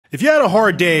If you had a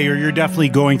hard day or you're definitely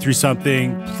going through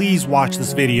something, please watch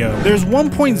this video. There's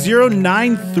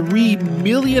 1.093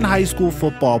 million high school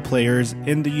football players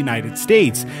in the United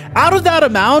States. Out of that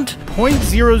amount,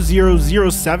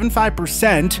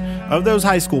 0.00075% of those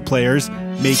high school players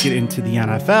make it into the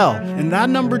NFL. And that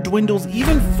number dwindles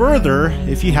even further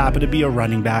if you happen to be a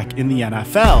running back in the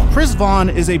NFL. Chris Vaughn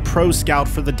is a pro scout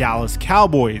for the Dallas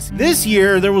Cowboys. This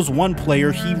year, there was one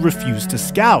player he refused to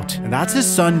scout, and that's his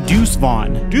son, Deuce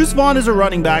Vaughn. Deuce Vaughn is a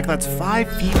running back that's 5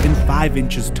 feet and 5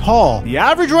 inches tall. The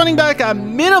average running back at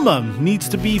minimum needs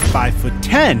to be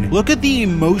 5'10". Look at the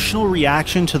emotional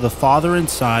reaction to the father and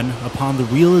son upon the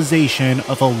realization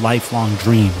of a lifelong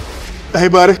dream. Hey,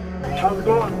 buddy. How's it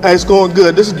going? Hey, it's going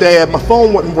good. This is Dad. My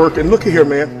phone wasn't working. Look at here,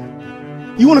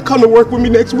 man. You want to come to work with me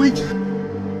next week?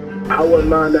 I wouldn't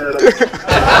mind that.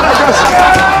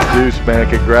 Deuce, man,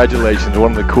 congratulations.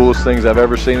 One of the coolest things I've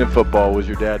ever seen in football was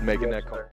your dad making that call.